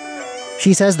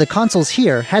 She says the consuls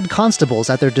here had constables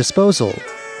at their disposal,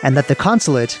 and that the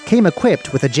consulate came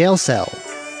equipped with a jail cell.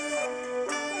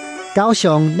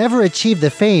 Kaohsiung never achieved the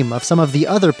fame of some of the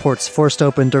other ports forced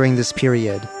open during this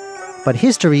period, but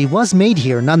history was made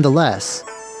here nonetheless.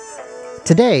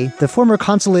 Today, the former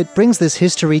consulate brings this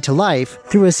history to life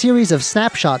through a series of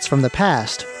snapshots from the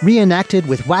past, reenacted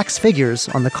with wax figures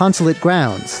on the consulate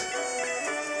grounds.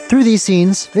 Through these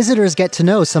scenes, visitors get to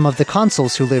know some of the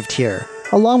consuls who lived here,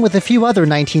 along with a few other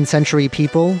 19th century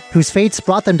people whose fates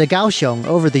brought them to Kaohsiung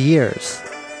over the years.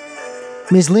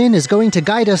 Ms. Lin is going to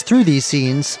guide us through these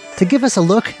scenes to give us a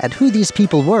look at who these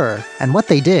people were and what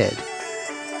they did.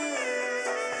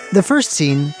 The first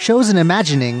scene shows an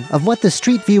imagining of what the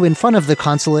street view in front of the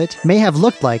consulate may have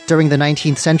looked like during the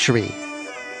 19th century.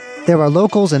 There are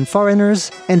locals and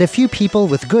foreigners, and a few people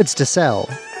with goods to sell.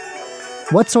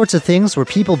 What sorts of things were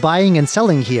people buying and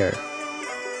selling here?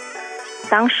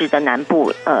 当时的南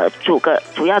部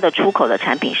主要的出口的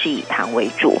产品是以糖为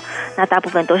主，那大部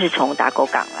分都是从打狗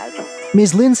港来出。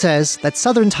Ms. Lin says that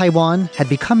southern Taiwan had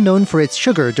become known for its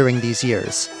sugar during these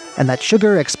years, and that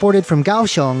sugar exported from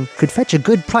Kaohsiung could fetch a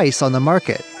good price on the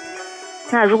market.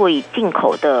 那如果以进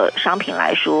口的商品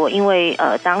来说，因为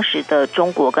当时的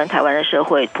中国跟台湾的社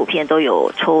会普遍都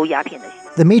有抽鸦片的。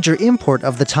The major import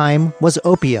of the time was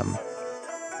opium.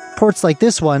 Ports like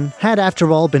this one had,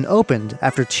 after all, been opened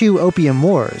after 2 opium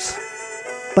wars.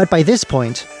 But by this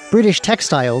point, British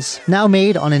textiles, now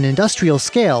made on an industrial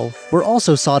scale, were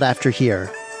also sought after here.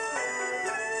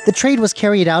 The trade was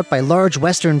carried out by large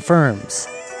Western firms,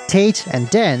 Tate and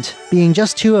Dent being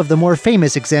just 2 of the more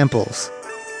famous examples.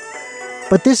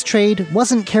 But this trade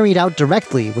wasn't carried out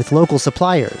directly with local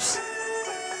suppliers.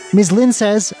 Ms. Lin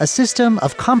says a system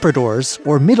of compradors,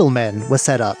 or middlemen, was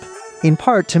set up, in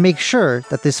part to make sure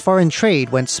that this foreign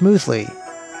trade went smoothly.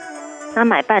 那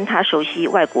买办他熟悉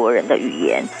外国人的语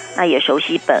言，那也熟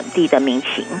悉本地的民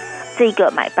情。这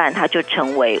个买办他就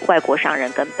成为外国商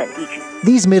人跟本地居。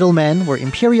These middlemen were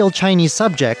imperial Chinese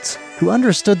subjects who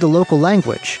understood the local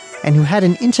language and who had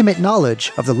an intimate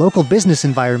knowledge of the local business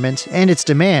environment and its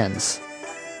demands.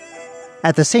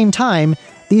 At the same time,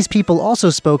 these people also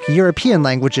spoke European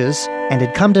languages and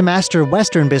had come to master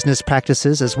Western business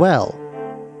practices as well.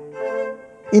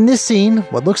 In this scene,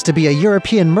 what looks to be a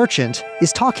European merchant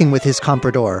is talking with his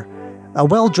comprador, a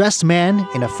well-dressed man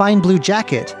in a fine blue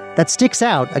jacket that sticks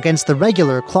out against the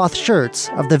regular cloth shirts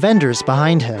of the vendors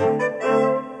behind him.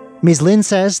 Ms. Lin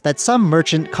says that some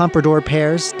merchant-comprador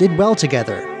pairs did well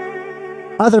together.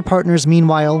 Other partners,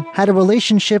 meanwhile, had a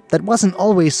relationship that wasn't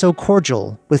always so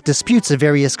cordial, with disputes of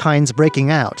various kinds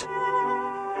breaking out.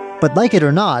 But like it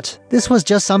or not, this was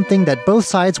just something that both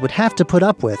sides would have to put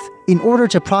up with in order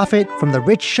to profit from the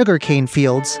rich sugarcane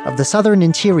fields of the southern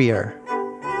interior.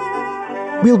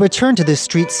 We'll return to this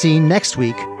street scene next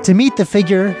week to meet the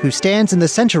figure who stands in the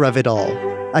center of it all,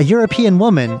 a European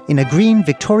woman in a green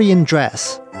Victorian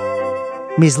dress.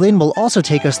 Ms. Lin will also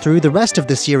take us through the rest of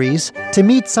the series to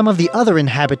meet some of the other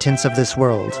inhabitants of this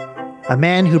world. A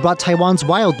man who brought Taiwan's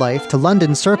wildlife to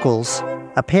London circles,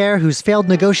 a pair whose failed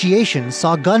negotiations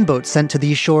saw gunboats sent to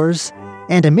these shores,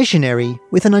 and a missionary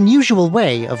with an unusual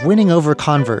way of winning over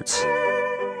converts.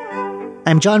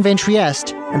 I'm John Van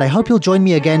Trieste, and I hope you'll join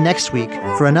me again next week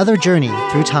for another journey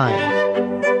through time.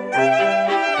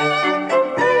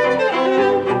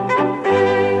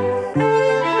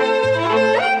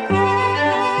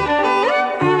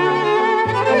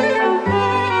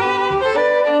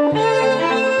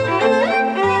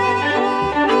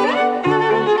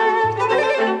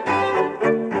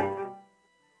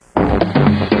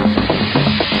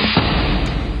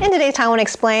 today's Taiwan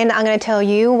Explained, I'm going to tell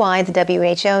you why the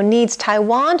WHO needs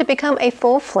Taiwan to become a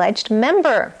full-fledged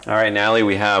member. All right, Natalie,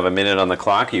 we have a minute on the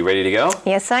clock. Are you ready to go?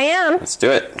 Yes, I am. Let's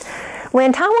do it.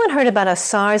 When Taiwan heard about a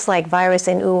SARS-like virus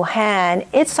in Wuhan,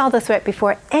 it saw the threat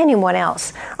before anyone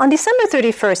else. On December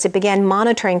 31st, it began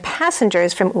monitoring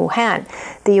passengers from Wuhan.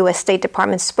 The U.S. State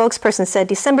Department spokesperson said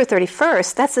December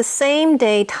 31st, that's the same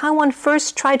day Taiwan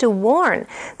first tried to warn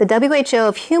the WHO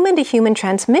of human-to-human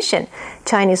transmission.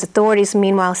 Chinese authorities,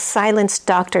 meanwhile, silenced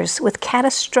doctors with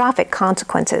catastrophic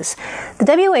consequences. The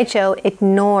WHO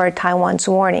ignored Taiwan's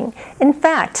warning. In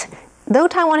fact, though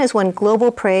Taiwan has won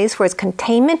global praise for its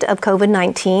containment of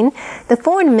COVID-19, the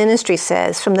Foreign Ministry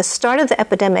says from the start of the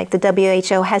epidemic, the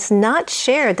WHO has not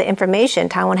shared the information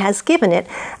Taiwan has given it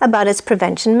about its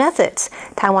prevention methods.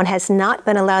 Taiwan has not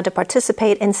been allowed to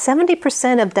participate in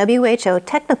 70% of WHO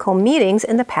technical meetings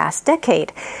in the past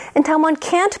decade. And Taiwan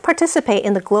can't participate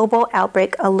in the Global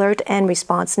Outbreak Alert and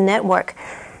Response Network.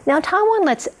 Now, Taiwan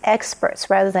lets experts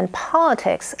rather than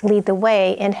politics lead the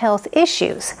way in health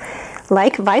issues,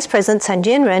 like Vice President Chen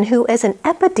Jianren, who is an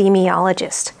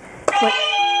epidemiologist.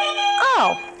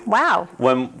 Oh, wow.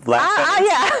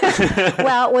 Yeah.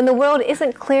 Well, when the world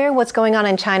isn't clear what's going on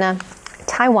in China,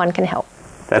 Taiwan can help.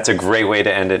 That's a great way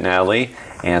to end it, Natalie.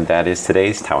 And that is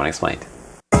today's Taiwan Explained.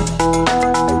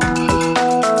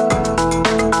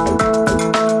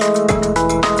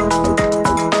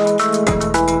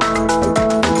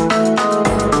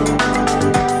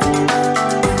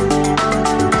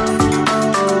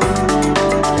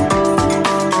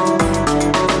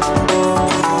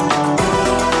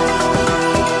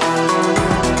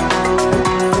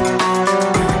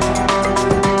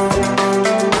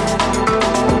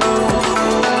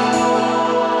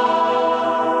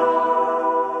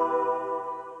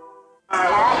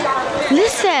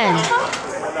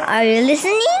 Are you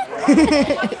listening?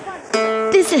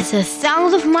 This is the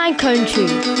sound of my country.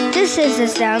 This is the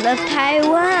sound of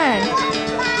Taiwan.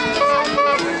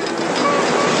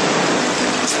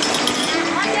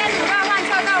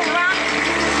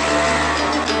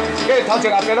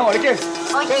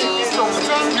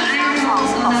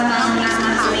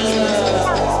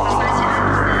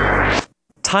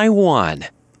 Taiwan,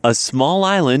 a small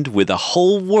island with a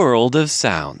whole world of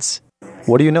sounds.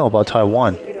 What do you know about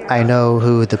Taiwan? I know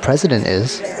who the president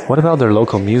is. What about their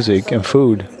local music and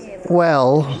food?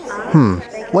 Well,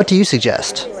 what do you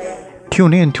suggest?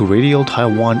 Tune in to Radio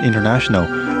Taiwan International.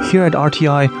 Here at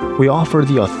RTI, we offer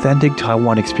the authentic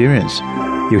Taiwan experience.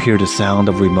 You hear the sound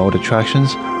of remote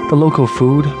attractions, the local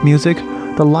food, music,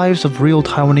 the lives of real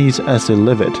Taiwanese as they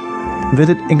live it.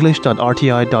 Visit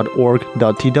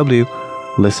english.rti.org.tw.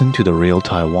 Listen to the real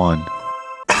Taiwan.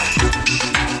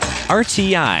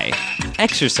 RTI.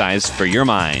 Exercise for your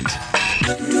mind.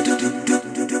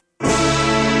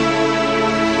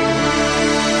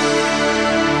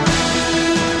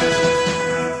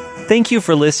 Thank you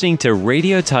for listening to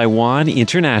Radio Taiwan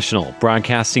International,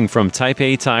 broadcasting from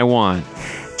Taipei, Taiwan.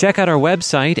 Check out our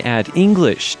website at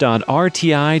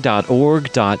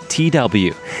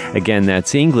english.rti.org.tw. Again,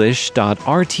 that's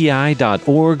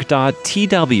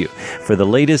english.rti.org.tw for the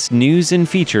latest news and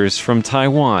features from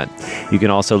Taiwan. You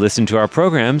can also listen to our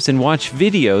programs and watch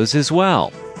videos as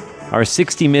well. Our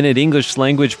 60-minute English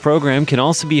language program can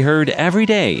also be heard every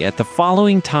day at the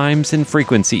following times and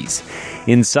frequencies.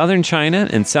 In southern China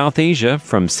and South Asia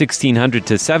from 1600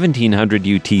 to 1700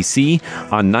 UTC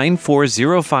on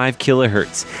 9405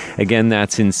 kHz. Again,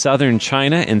 that's in southern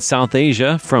China and South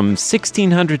Asia from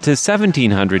 1600 to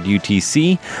 1700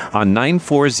 UTC on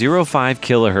 9405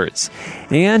 kHz.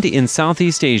 And in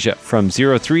Southeast Asia from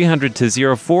 0300 to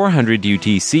 0400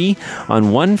 UTC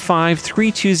on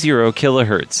 15320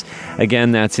 kHz.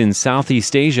 Again, that's in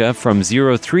Southeast Asia from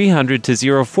 0300 to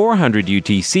 0400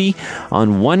 UTC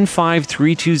on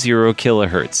 15320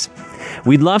 kHz.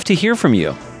 We'd love to hear from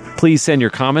you. Please send your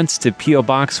comments to P.O.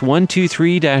 Box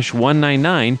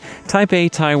 123-199, Taipei,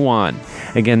 Taiwan.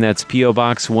 Again, that's P.O.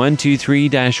 Box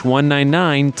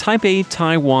 123-199, Taipei,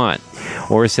 Taiwan.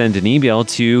 Or send an email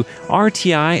to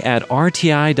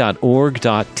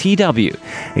rti@rti.org.tw.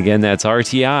 Again, that's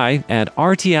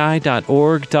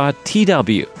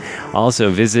rti@rti.org.tw.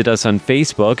 Also, visit us on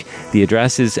Facebook. The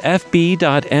address is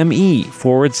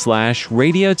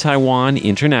fb.me/Radio Taiwan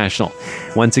International.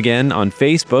 Once again, on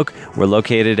Facebook, we're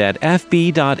located at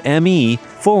fb.me/Radio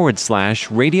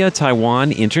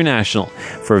Taiwan International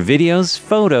for videos,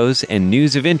 photos, and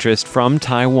news of interest from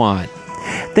Taiwan.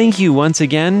 Thank you once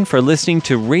again for listening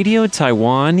to Radio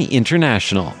Taiwan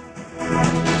International.